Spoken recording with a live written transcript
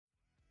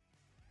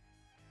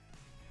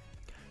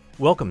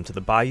Welcome to the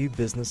Bayou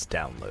Business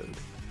Download,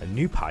 a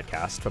new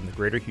podcast from the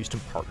Greater Houston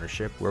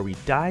Partnership where we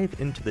dive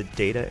into the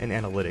data and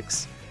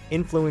analytics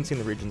influencing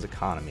the region's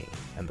economy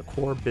and the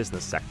core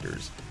business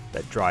sectors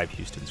that drive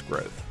Houston's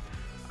growth.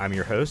 I'm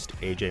your host,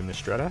 AJ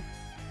Mistretta.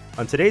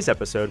 On today's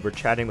episode, we're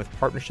chatting with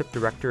Partnership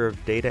Director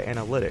of Data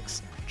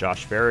Analytics,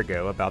 Josh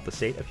Farago, about the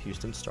state of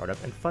Houston's startup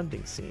and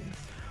funding scene.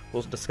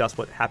 We'll discuss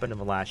what happened in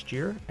the last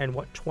year and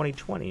what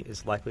 2020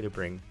 is likely to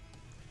bring.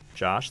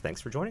 Josh,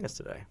 thanks for joining us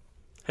today.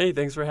 Hey,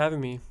 thanks for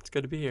having me. It's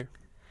good to be here.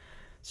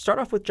 Start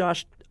off with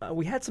Josh.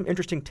 We had some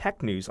interesting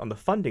tech news on the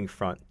funding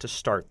front to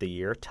start the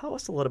year. Tell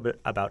us a little bit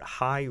about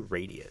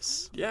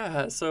HighRadius.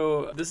 Yeah,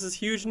 so this is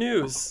huge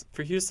news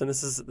for Houston.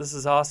 This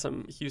is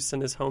awesome.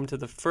 Houston is home to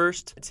the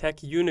first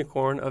tech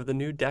unicorn of the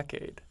new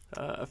decade,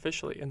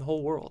 officially in the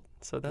whole world.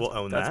 So we'll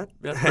own that.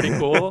 That's pretty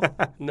cool.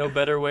 No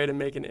better way to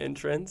make an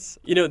entrance.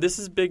 You know, this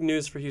is big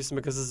news for Houston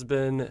because this has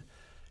been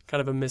kind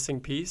of a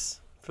missing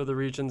piece for the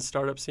region's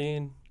startup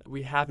scene.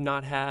 We have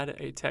not had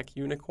a tech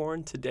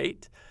unicorn to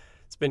date.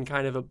 It's been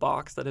kind of a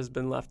box that has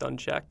been left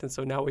unchecked, and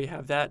so now we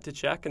have that to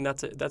check, and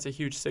that's a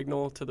huge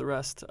signal to the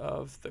rest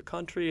of the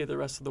country, the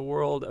rest of the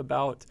world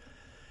about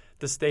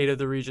the state of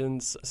the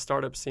region's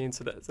startup scene.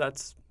 So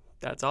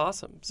that's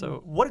awesome.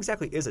 So what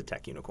exactly is a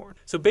tech unicorn?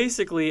 So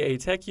basically, a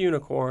tech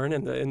unicorn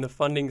in the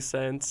funding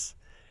sense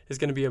is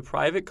going to be a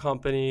private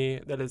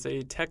company that is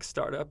a tech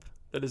startup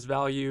that is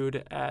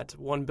valued at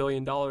 $1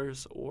 billion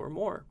or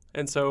more.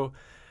 And so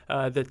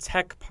the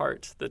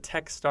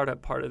tech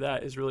startup part of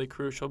that is really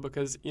crucial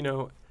because, you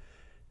know,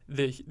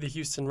 the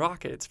Houston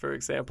Rockets, for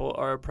example,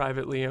 are a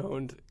privately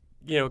owned,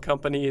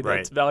 company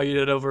that's valued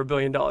at over $1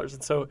 billion.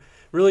 And so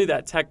really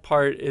that tech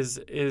part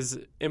is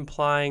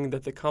implying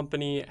that the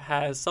company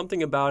has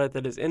something about it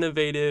that is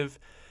innovative,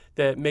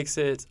 that makes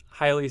it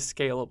highly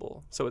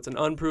scalable. So it's an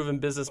unproven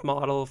business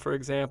model, for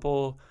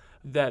example,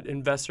 that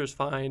investors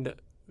find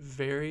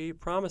very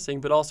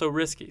promising, but also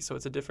risky. So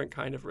it's a different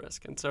kind of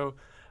risk. And so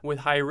with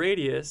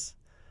HighRadius,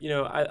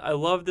 I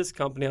love this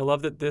company. I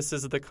love that this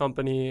is the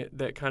company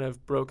that kind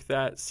of broke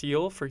that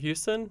seal for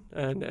Houston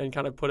and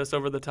kind of put us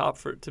over the top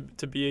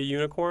to be a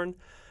unicorn,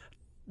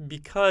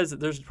 because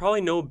there's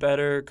probably no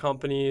better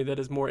company that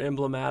is more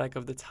emblematic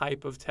of the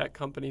type of tech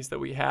companies that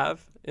we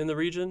have in the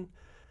region.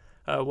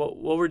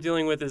 What we're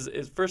dealing with is,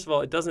 first of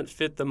all, it doesn't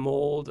fit the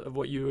mold of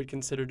what you would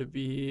consider to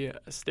be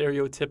a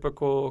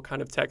stereotypical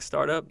kind of tech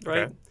startup,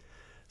 right? Okay.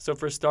 So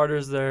for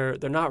starters, they're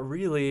not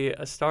really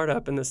a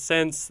startup in the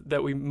sense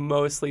that we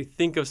mostly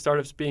think of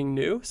startups being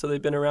new. So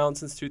they've been around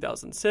since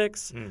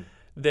 2006.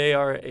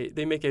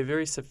 They make a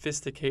very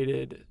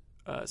sophisticated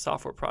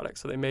software product.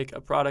 So they make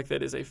a product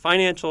that is a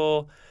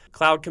financial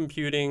cloud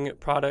computing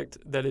product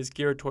that is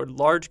geared toward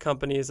large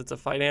companies. It's a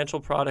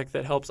financial product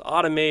that helps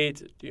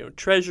automate,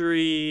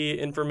 treasury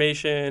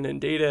information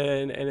and data,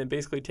 and it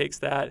basically takes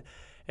that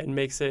and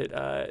makes it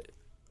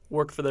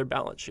work for their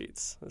balance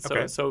sheets.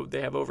 So they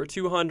have over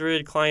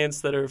 200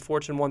 clients that are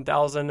Fortune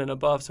 1000 and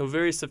above. So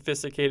very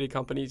sophisticated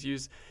companies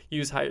use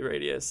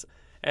HighRadius,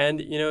 and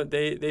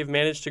they've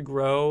managed to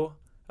grow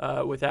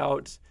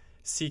without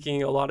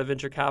seeking a lot of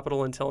venture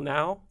capital until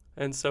now.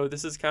 And so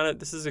this is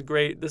a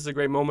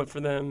great moment for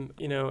them,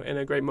 and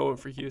a great moment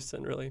for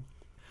Houston, really.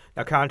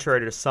 Now,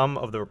 contrary to some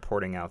of the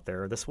reporting out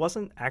there, this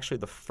wasn't actually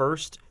the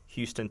first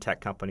Houston tech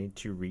company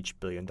to reach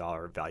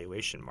billion-dollar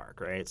valuation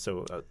mark, right?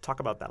 So talk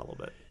about that a little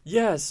bit.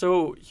 Yeah,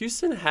 so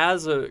Houston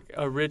has a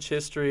rich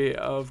history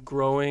of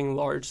growing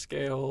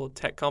large-scale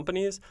tech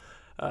companies.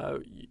 A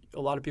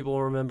lot of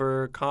people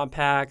remember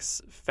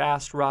Compaq's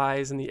fast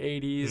rise in the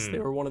 80s. They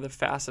were one of the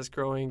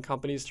fastest-growing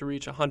companies to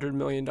reach $100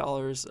 million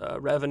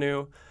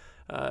revenue.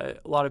 A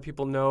lot of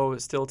people know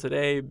still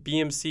today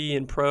BMC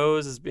and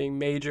Pros as being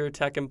major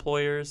tech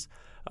employers.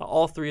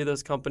 All three of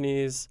those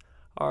companies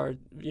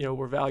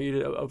were valued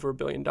at over $1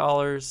 billion.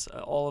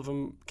 All of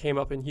them came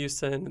up in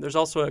Houston. There's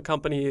also a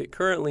company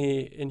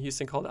currently in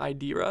Houston called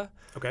Idera,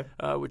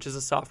 which is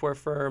a software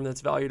firm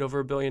that's valued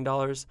over $1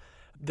 billion.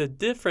 The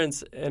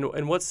difference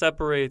and what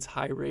separates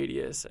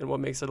HighRadius and what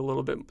makes it a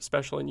little bit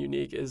special and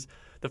unique is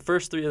the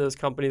first three of those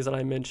companies that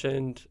I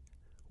mentioned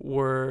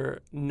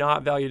were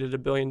not valued at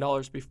 $1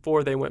 billion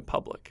before they went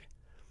public.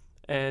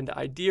 And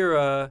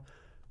Idera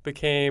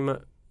became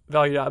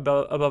valued at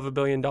above $1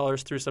 billion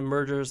through some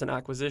mergers and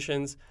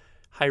acquisitions.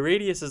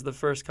 HighRadius is the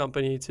first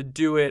company to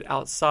do it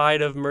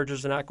outside of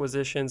mergers and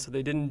acquisitions, so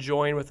they didn't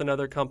join with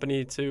another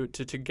company to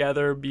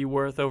together be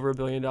worth over $1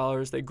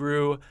 billion. They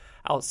grew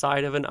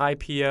outside of an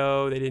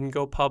IPO. They didn't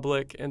go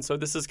public. And so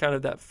this is kind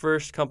of that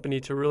first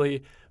company to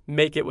really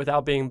make it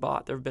without being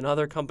bought. There have been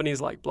other companies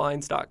like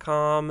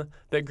Blinds.com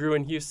that grew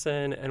in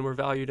Houston and were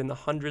valued in the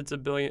hundreds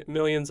of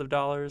millions of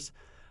dollars,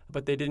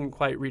 but they didn't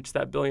quite reach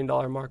that $1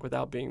 billion mark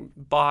without being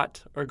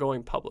bought or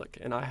going public.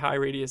 And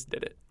HighRadius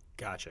did it.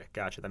 Gotcha.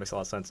 That makes a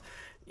lot of sense.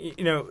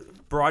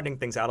 Broadening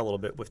things out a little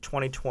bit, with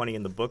 2020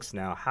 in the books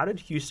now, how did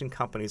Houston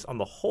companies on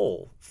the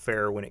whole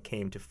fare when it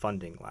came to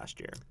funding last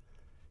year?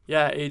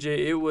 Yeah,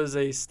 AJ, it was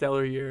a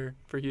stellar year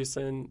for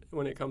Houston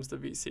when it comes to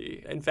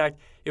VC. In fact,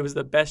 it was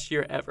the best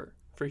year ever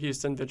for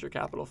Houston venture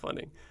capital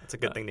funding. That's a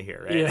good thing to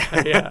hear,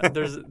 right? Yeah.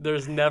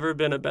 There's never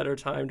been a better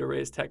time to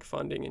raise tech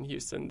funding in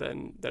Houston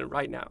than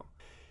right now.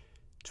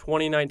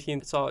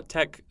 2019 saw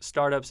tech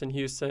startups in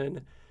Houston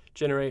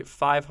generate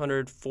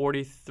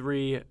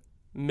 $543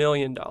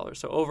 million,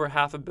 so over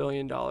 $500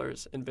 million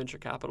in venture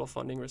capital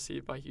funding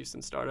received by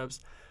Houston startups.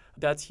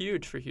 That's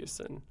huge for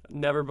Houston.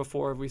 Never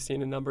before have we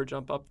seen a number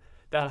jump up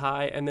that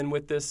high. And then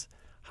with this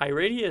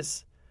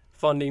HiRadius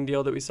funding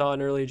deal that we saw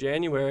in early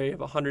January of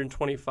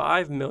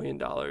 $125 million,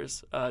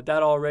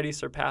 that already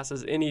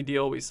surpasses any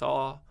deal we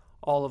saw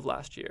all of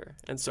last year.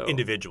 And so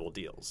individual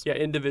deals. Yeah,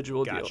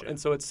 individual Gotcha. deal. And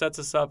so it sets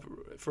us up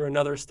for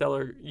another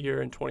stellar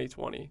year in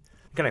 2020.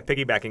 Kind of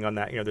piggybacking on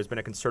that, there's been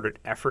a concerted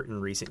effort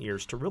in recent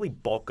years to really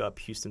bulk up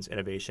Houston's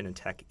innovation and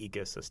tech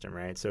ecosystem,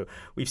 right? So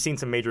we've seen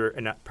some major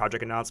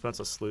project announcements,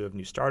 a slew of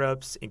new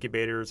startups,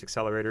 incubators,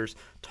 accelerators.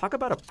 Talk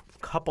about a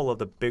couple of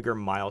the bigger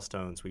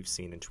milestones we've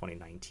seen in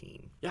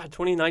 2019. Yeah,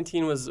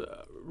 2019 was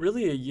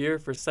really a year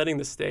for setting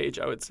the stage,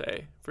 I would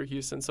say, for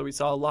Houston. So we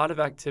saw a lot of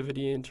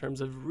activity in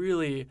terms of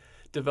really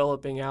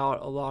developing out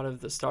a lot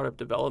of the startup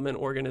development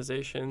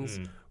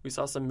organizations. We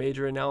saw some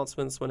major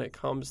announcements when it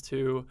comes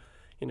to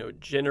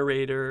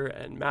Generator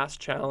and Mass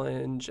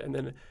Challenge, and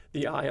then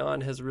the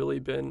Ion has really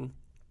been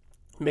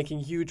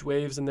making huge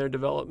waves in their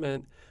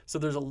development. So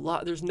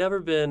there's never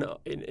been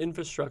an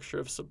infrastructure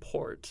of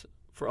support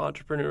for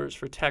entrepreneurs,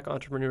 for tech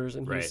entrepreneurs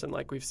in Houston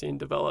like we've seen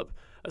develop,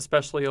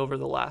 especially over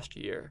the last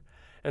year.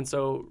 And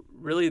so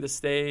really the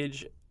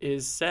stage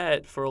is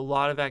set for a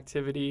lot of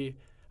activity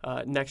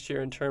next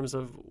year in terms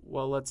of,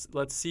 well,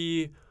 let's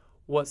see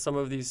what some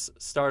of these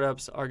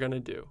startups are going to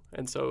do.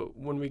 And so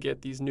when we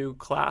get these new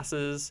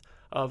classes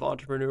of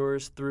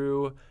entrepreneurs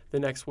through the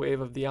next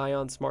wave of the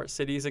Ion Smart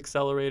Cities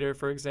Accelerator,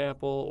 for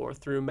example, or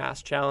through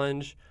Mass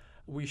Challenge,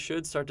 we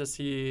should start to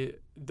see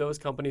those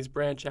companies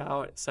branch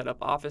out, set up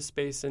office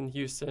space in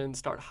Houston,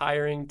 start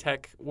hiring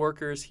tech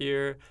workers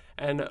here,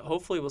 and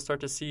hopefully we'll start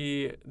to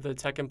see the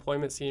tech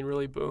employment scene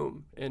really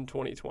boom in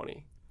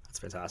 2020. That's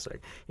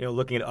fantastic.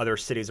 Looking at other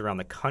cities around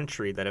the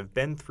country that have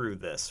been through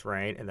this,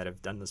 right, and that have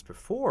done this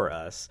before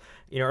us,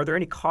 are there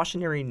any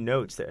cautionary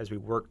notes that as we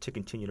work to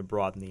continue to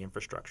broaden the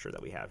infrastructure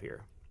that we have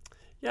here?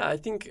 Yeah, I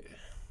think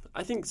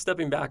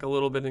stepping back a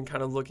little bit and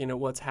kind of looking at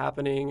what's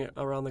happening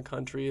around the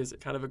country is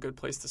kind of a good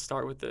place to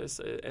start with this.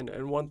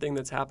 And one thing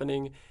that's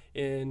happening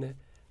in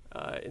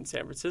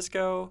San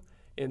Francisco,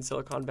 in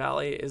Silicon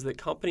Valley, is that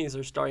companies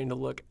are starting to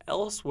look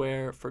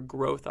elsewhere for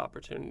growth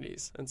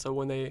opportunities. And so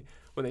when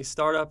they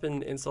start up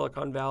in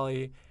Silicon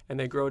Valley and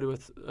they grow to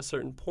a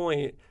certain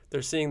point,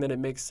 they're seeing that it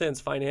makes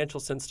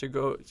financial sense to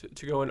go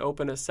and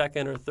open a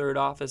second or third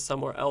office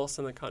somewhere else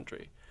in the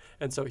country.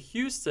 And so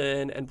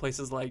Houston and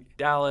places like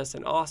Dallas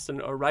and Austin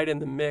are right in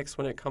the mix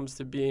when it comes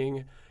to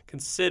being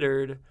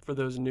considered for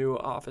those new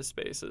office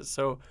spaces.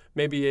 So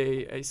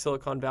maybe a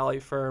Silicon Valley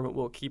firm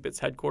will keep its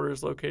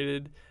headquarters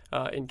located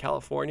in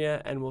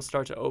California and will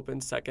start to open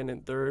second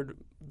and third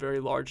very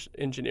large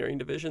engineering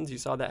divisions. You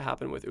saw that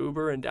happen with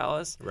Uber in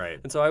Dallas. Right.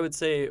 And so I would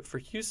say for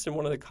Houston,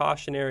 one of the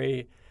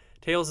cautionary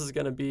tales is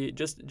going to be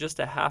just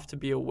to have to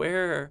be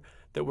aware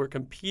that we're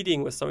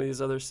competing with some of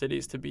these other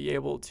cities to be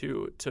able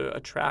to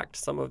attract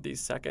some of these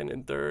second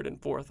and third and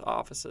fourth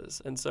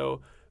offices. And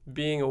so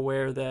being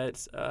aware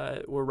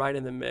that we're right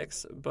in the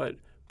mix, but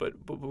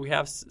we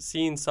have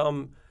seen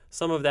some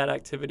of that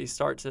activity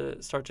start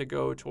to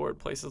go toward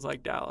places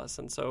like Dallas.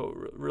 And so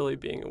really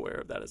being aware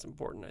of that is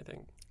important, I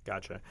think.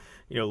 Gotcha.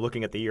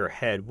 Looking at the year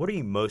ahead, what are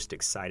you most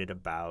excited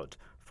about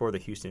for the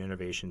Houston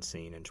innovation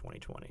scene in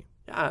 2020?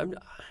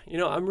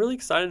 Yeah, I'm really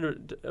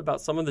excited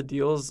about some of the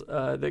deals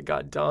that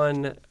got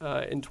done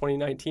in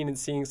 2019 and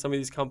seeing some of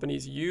these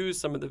companies use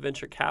some of the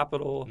venture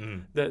capital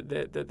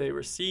that they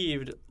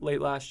received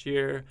late last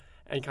year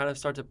and kind of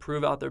start to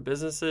prove out their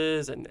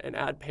businesses and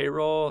add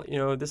payroll.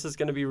 This is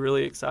going to be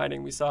really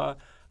exciting. We saw a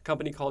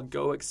company called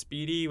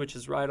GoExpedi, which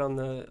is right on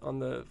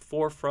the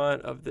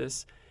forefront of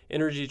this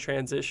energy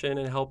transition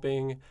and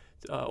helping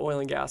oil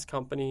and gas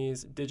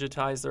companies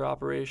digitize their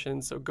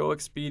operations. So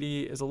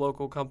GoExpedi is a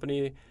local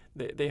company.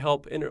 They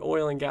help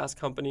oil and gas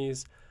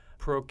companies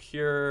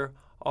procure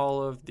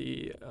all of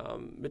the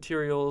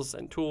materials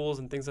and tools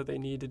and things that they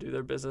need to do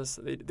their business.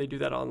 They do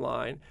that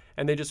online.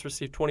 And they just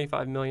received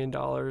 $25 million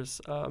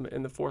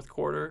in the fourth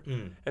quarter.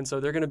 And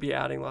so they're going to be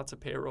adding lots of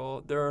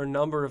payroll. There are a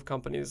number of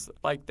companies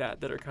like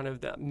that are kind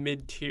of that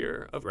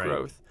mid-tier of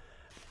growth.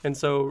 And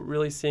so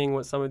really seeing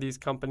what some of these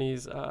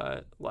companies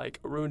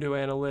like Arundo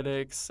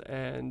Analytics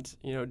and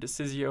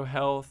Decisio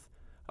Health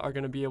are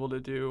going to be able to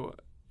do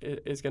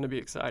is going to be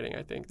exciting,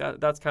 I think.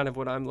 That's kind of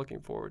what I'm looking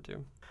forward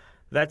to.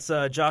 That's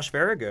Josh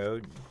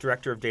Varigo,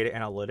 Director of Data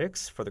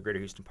Analytics for the Greater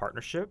Houston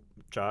Partnership.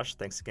 Josh,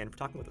 thanks again for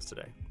talking with us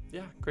today.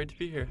 Yeah, great to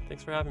be here.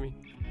 Thanks for having me.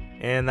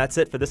 And that's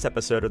it for this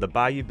episode of the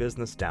Bayou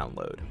Business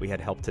Download. We had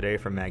help today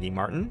from Maggie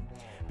Martin.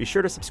 Be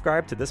sure to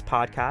subscribe to this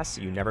podcast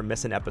so you never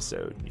miss an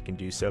episode. You can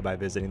do so by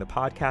visiting the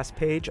podcast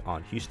page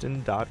on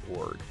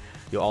houston.org.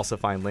 You'll also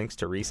find links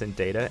to recent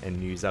data and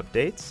news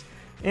updates.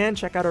 And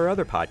check out our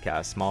other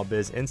podcast, Small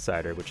Biz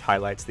Insider, which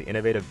highlights the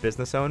innovative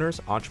business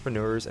owners,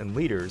 entrepreneurs, and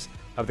leaders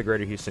of the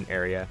Greater Houston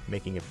area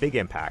making a big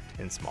impact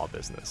in small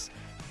business.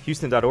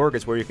 Houston.org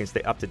is where you can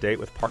stay up to date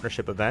with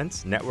partnership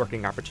events,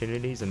 networking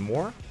opportunities, and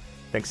more.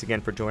 Thanks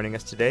again for joining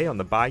us today on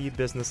the Bayou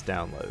Business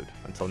Download.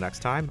 Until next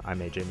time,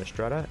 I'm AJ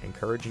Mistretta,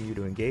 encouraging you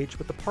to engage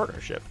with the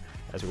partnership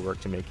as we work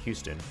to make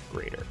Houston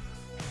greater.